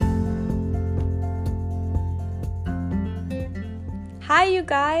Hi, you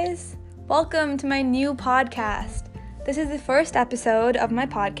guys! Welcome to my new podcast. This is the first episode of my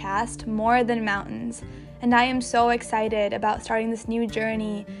podcast, More Than Mountains, and I am so excited about starting this new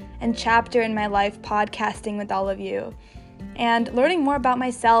journey and chapter in my life podcasting with all of you, and learning more about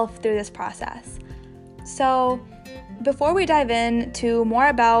myself through this process. So, before we dive in to more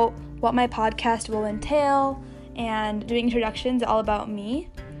about what my podcast will entail and doing introductions all about me,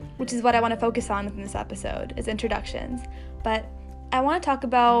 which is what I want to focus on in this episode, is introductions. But I want to talk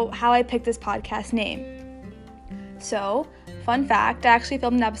about how I picked this podcast name. So, fun fact, I actually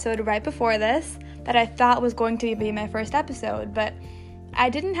filmed an episode right before this that I thought was going to be my first episode, but I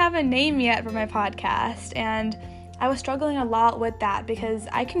didn't have a name yet for my podcast, and I was struggling a lot with that because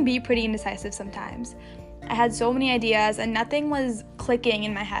I can be pretty indecisive sometimes. I had so many ideas and nothing was clicking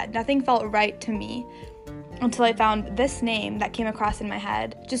in my head. Nothing felt right to me until I found this name that came across in my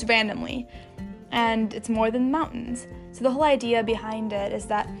head, just randomly. And it's More Than Mountains. So the whole idea behind it is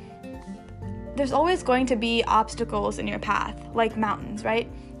that there's always going to be obstacles in your path, like mountains, right?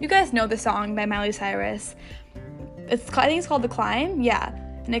 You guys know the song by Miley Cyrus. I think it's called The Climb, yeah.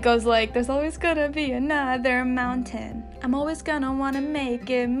 And it goes like, there's always gonna be another mountain. I'm always gonna wanna make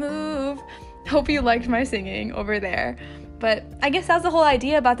it move. Hope you liked my singing over there. But I guess that's the whole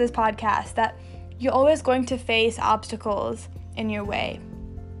idea about this podcast, that you're always going to face obstacles in your way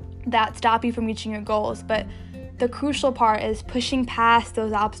that stop you from reaching your goals. But the crucial part is pushing past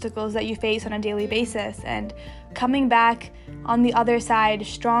those obstacles that you face on a daily basis and coming back on the other side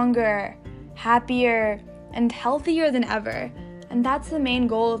stronger, happier, and healthier than ever. And that's the main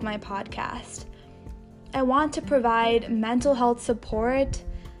goal of my podcast. I want to provide mental health support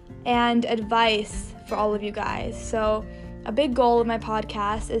and advice for all of you guys. So a big goal of my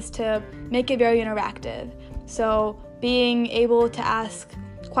podcast is to make it very interactive. So being able to ask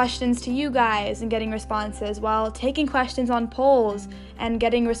questions to you guys and getting responses, while taking questions on polls and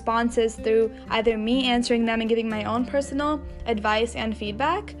getting responses through either me answering them and giving my own personal advice and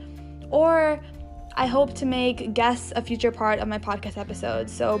feedback, or I hope to make guests a future part of my podcast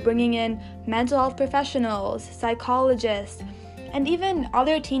episodes. So bringing in mental health professionals, psychologists, and even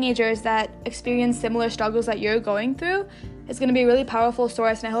other teenagers that experience similar struggles that you're going through is going to be a really powerful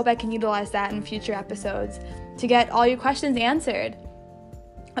source, and I hope I can utilize that in future episodes to get all your questions answered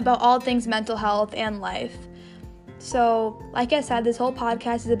about all things mental health and life. So, like I said, this whole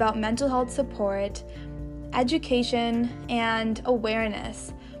podcast is about mental health support, education, and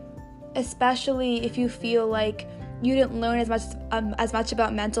awareness, especially if you feel like you didn't learn as much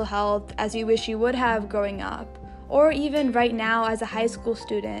about mental health as you wish you would have growing up, or even right now as a high school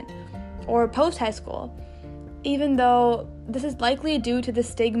student or post-high school, even though this is likely due to the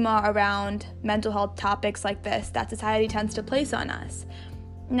stigma around mental health topics like this that society tends to place on us.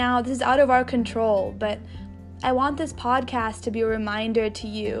 Now, this is out of our control, but I want this podcast to be a reminder to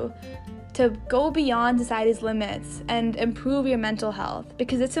you to go beyond society's limits and improve your mental health,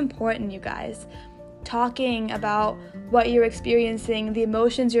 because it's important, you guys. Talking about what you're experiencing, the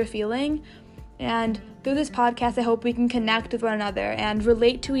emotions you're feeling, and through this podcast, I hope we can connect with one another and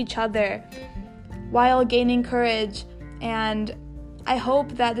relate to each other while gaining courage. And I hope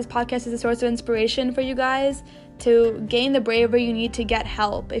that this podcast is a source of inspiration for you guys to gain the bravery you need to get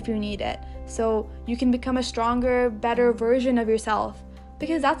help if you need it, so you can become a stronger, better version of yourself.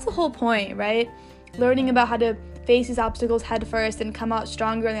 Because that's the whole point, right? Learning about how to face these obstacles head first and come out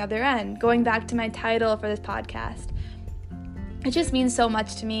stronger on the other end. Going back to my title for this podcast. It just means so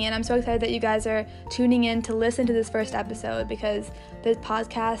much to me, and I'm so excited that you guys are tuning in to listen to this first episode, because this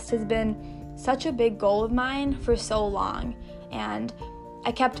podcast has been such a big goal of mine for so long, and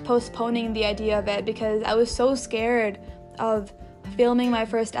I kept postponing the idea of it because I was so scared of filming my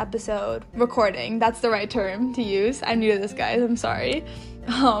first episode. Recording, that's the right term to use. I'm new to this, guys, I'm sorry.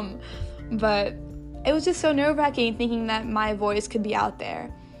 But it was just so nerve-wracking thinking that my voice could be out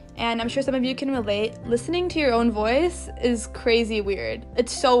there. And I'm sure some of you can relate. Listening to your own voice is crazy weird.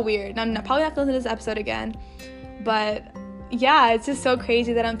 It's so weird. I'm probably not going to listen to this episode again. But yeah, it's just so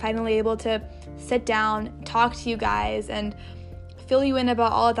crazy that I'm finally able to sit down, talk to you guys, and fill you in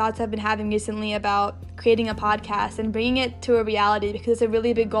about all the thoughts I've been having recently about creating a podcast and bringing it to a reality, because it's a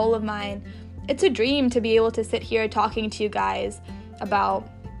really big goal of mine. It's a dream to be able to sit here talking to you guys about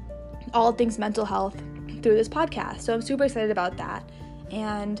all things mental health through this podcast. So I'm super excited about that.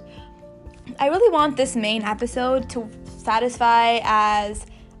 And I really want this main episode to satisfy as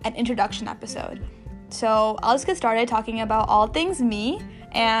an introduction episode. So I'll just get started talking about all things me,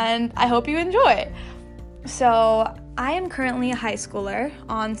 and I hope you enjoy. So I am currently a high schooler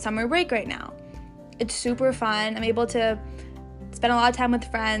on summer break right now. It's super fun. I'm able to spend a lot of time with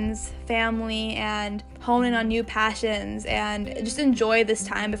friends, family, and hone in on new passions, and just enjoy this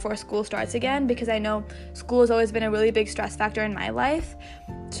time before school starts again, because I know school has always been a really big stress factor in my life.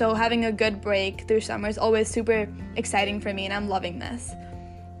 So having a good break through summer is always super exciting for me, and I'm loving this.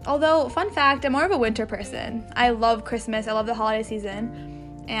 Although, fun fact, I'm more of a winter person. I love Christmas, I love the holiday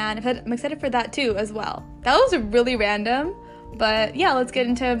season, and I'm excited for that too as well. That was really random, but yeah, let's get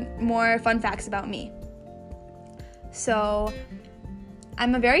into more fun facts about me. So,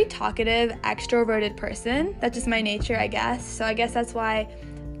 I'm a very talkative, extroverted person. That's just my nature, I guess. So I guess that's why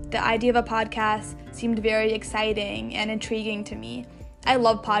the idea of a podcast seemed very exciting and intriguing to me. I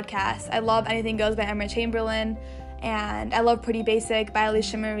love podcasts. I love Anything Goes by Emma Chamberlain, and I love Pretty Basic by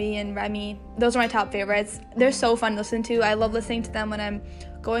Alicia Marie and Remy. Those are my top favorites. They're so fun to listen to. I love listening to them when I'm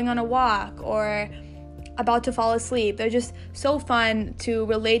going on a walk or about to fall asleep. They're just so fun to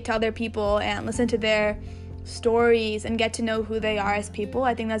relate to other people and listen to their stories and get to know who they are as people.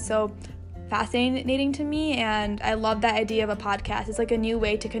 I think that's so fascinating to me, and I love that idea of a podcast. It's like a new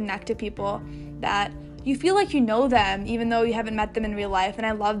way to connect to people that you feel like you know them even though you haven't met them in real life, and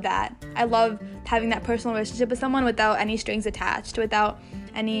I love that. I love having that personal relationship with someone without any strings attached, without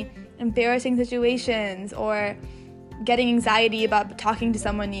any embarrassing situations or getting anxiety about talking to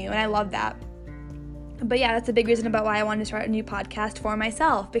someone new, and I love that. But yeah, that's a big reason about why I wanted to start a new podcast for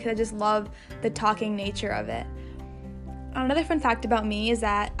myself, because I just love the talking nature of it. Another fun fact about me is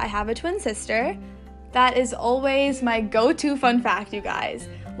that I have a twin sister. That is always my go-to fun fact, you guys.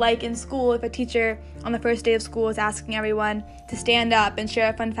 Like in school, if a teacher on the first day of school is asking everyone to stand up and share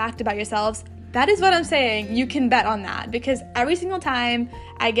a fun fact about yourselves, that is what I'm saying. You can bet on that, because every single time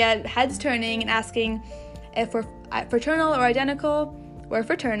I get heads turning and asking if we're fraternal or identical. We're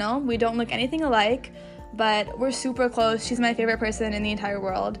fraternal. We don't look anything alike, but we're super close. She's my favorite person in the entire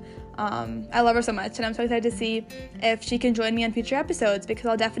world. I love her so much, and I'm so excited to see if she can join me on future episodes, because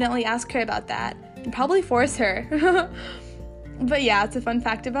I'll definitely ask her about that and probably force her. But yeah, it's a fun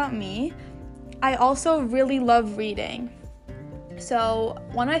fact about me. I also really love reading. So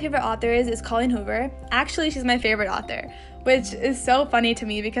one of my favorite authors is Colleen Hoover. Actually, she's my favorite author, which is so funny to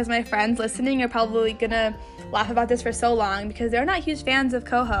me, because my friends listening are probably gonna laugh about this for so long, because they're not huge fans of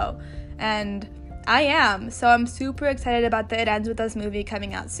Coho, and I am. So I'm super excited about the It Ends With Us movie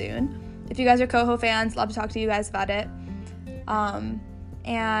coming out soon. If you guys are Coho fans, love to talk to you guys about it.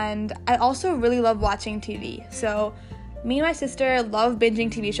 And I also really love watching TV. So me and my sister love binging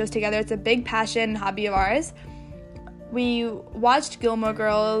TV shows together. It's a big passion and hobby of ours. We watched Gilmore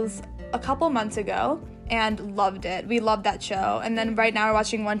Girls a couple months ago and loved it. We loved that show. And then right now we're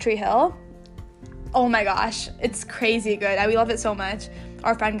watching One Tree Hill. Oh my gosh, it's crazy good. We love it so much.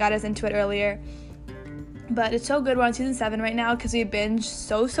 Our friend got us into it earlier. But it's so good. We're on season 7 right now because we binge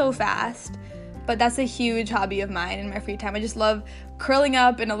so fast. But that's a huge hobby of mine in my free time. I just love curling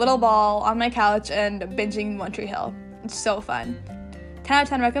up in a little ball on my couch and binging One Tree Hill. It's so fun. 10 out of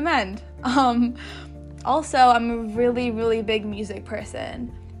 10 recommend. Also, I'm a really big music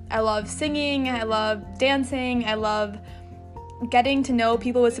person. I love singing, I love dancing, I love getting to know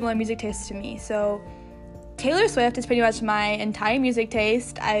people with similar music tastes to me. So Taylor Swift is pretty much my entire music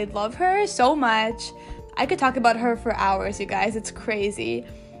taste. I love her so much. I could talk about her for hours, you guys. It's crazy.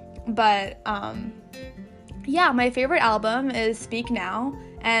 But yeah, my favorite album is Speak Now.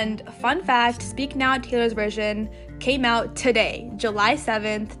 And fun fact, Speak Now, Taylor's version, came out today, July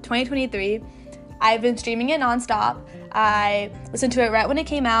 7th, 2023. I've been streaming it nonstop. I listened to it right when it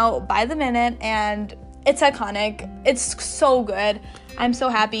came out, by the minute, and it's iconic. It's so good. I'm so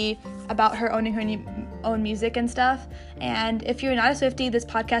happy about her owning her own music and stuff. And if you're not a Swiftie, this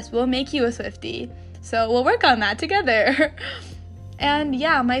podcast will make you a Swiftie. So we'll work on that together. And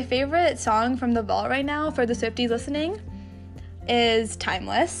yeah, my favorite song from the vault right now for the Swifties listening is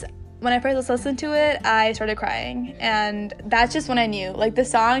Timeless. When I first listened to it, I started crying, and that's just when I knew. Like, the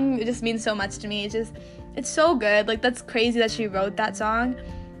song, it just means so much to me. It's so good. Like, that's crazy that she wrote that song.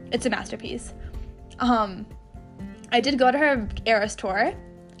 It's a masterpiece. I did go to her Eras tour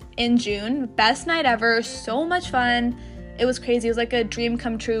in June. Best night ever. So much fun. It was crazy. It was like a dream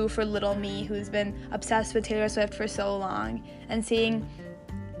come true for little me, who's been obsessed with Taylor Swift for so long. And seeing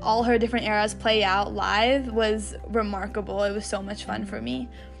all her different eras play out live was remarkable. It was so much fun for me.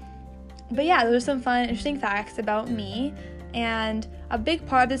 But yeah, those are some fun, interesting facts about me. And a big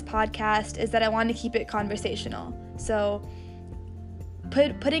part of this podcast is that I want to keep it conversational. So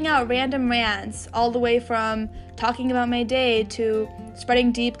putting out random rants, all the way from talking about my day to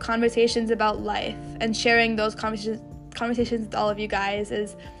spreading deep conversations about life and sharing those conversations with all of you guys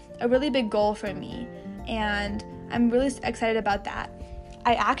is a really big goal for me. And I'm really excited about that.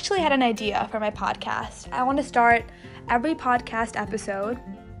 I actually had an idea for my podcast. I want to start every podcast episode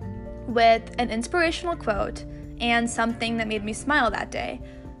with an inspirational quote and something that made me smile that day.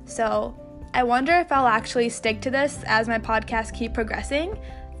 So I wonder if I'll actually stick to this as my podcasts keep progressing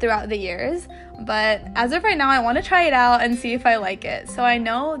throughout the years, but as of right now, I want to try it out and see if I like it. So I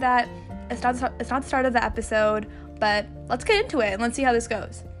know that it's not the start of the episode, but let's get into it and let's see how this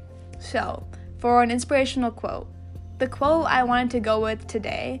goes. So for an inspirational quote, the quote I wanted to go with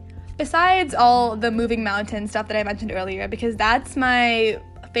today, besides all the moving mountain stuff that I mentioned earlier, because that's my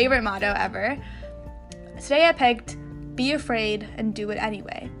favorite motto ever, today I picked, be afraid and do it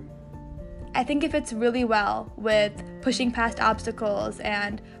anyway. I think it fits really well with pushing past obstacles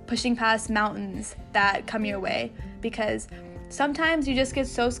and pushing past mountains that come your way, because sometimes you just get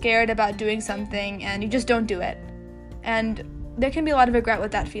so scared about doing something and you just don't do it. And there can be a lot of regret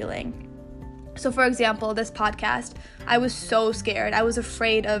with that feeling. So for example, this podcast, I was so scared. I was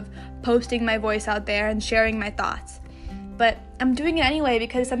afraid of posting my voice out there and sharing my thoughts. But I'm doing it anyway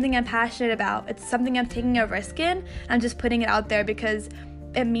because it's something I'm passionate about. It's something I'm taking a risk in. I'm just putting it out there because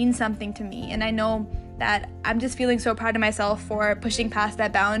it means something to me, and I know that I'm just feeling so proud of myself for pushing past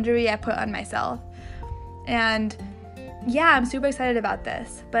that boundary I put on myself. And yeah, I'm super excited about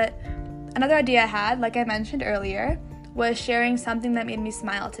this. But another idea I had, like I mentioned earlier, was sharing something that made me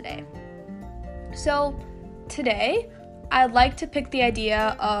smile today. So today, I'd like to pick the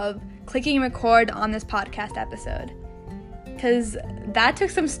idea of clicking record on this podcast episode, because that took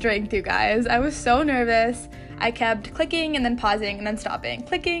some strength, you guys. I was so nervous. I kept clicking and then pausing and then stopping,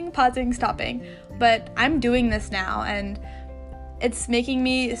 clicking, pausing, stopping. But I'm doing this now, and it's making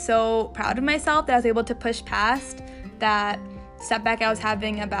me so proud of myself that I was able to push past that setback I was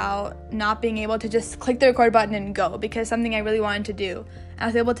having about not being able to just click the record button and go, because something I really wanted to do. I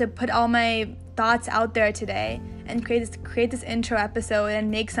was able to put all my thoughts out there today and create this intro episode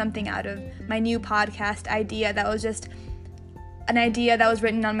and make something out of my new podcast idea that was just an idea that was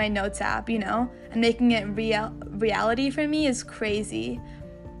written on my notes app, and making it reality for me is crazy.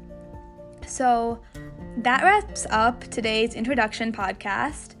 So that wraps up today's introduction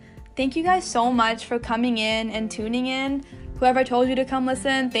podcast. Thank you guys so much for coming in and tuning in. Whoever told you to come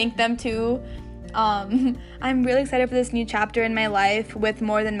listen, thank them too. I'm really excited for this new chapter in my life with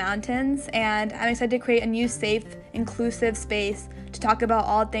More Than Mountains, and I'm excited to create a new safe, inclusive space to talk about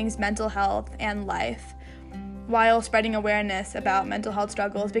all things mental health and life, while spreading awareness about mental health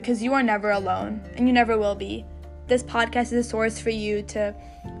struggles, because you are never alone and you never will be. This podcast is a source for you to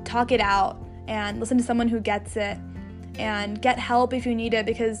talk it out and listen to someone who gets it and get help if you need it,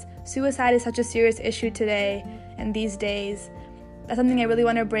 because suicide is such a serious issue today and these days. That's something I really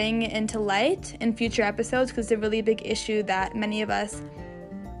want to bring into light in future episodes, because it's a really big issue that many of us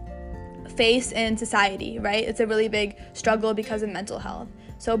face in society, right? It's a really big struggle because of mental health.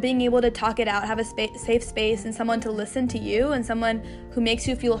 So being able to talk it out, have a safe space and someone to listen to you and someone who makes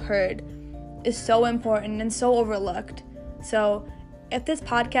you feel heard is so important and so overlooked. So if this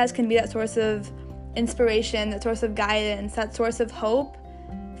podcast can be that source of inspiration, that source of guidance, that source of hope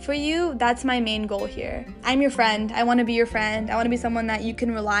for you, that's my main goal here. I'm your friend. I want to be your friend. I want to be someone that you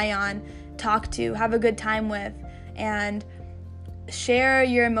can rely on, talk to, have a good time with, and share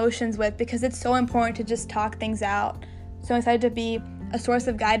your emotions with, because it's so important to just talk things out. So I'm excited to be a source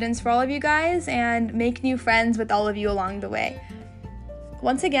of guidance for all of you guys and make new friends with all of you along the way.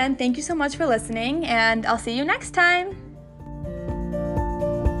 Once again, thank you so much for listening, and I'll see you next time.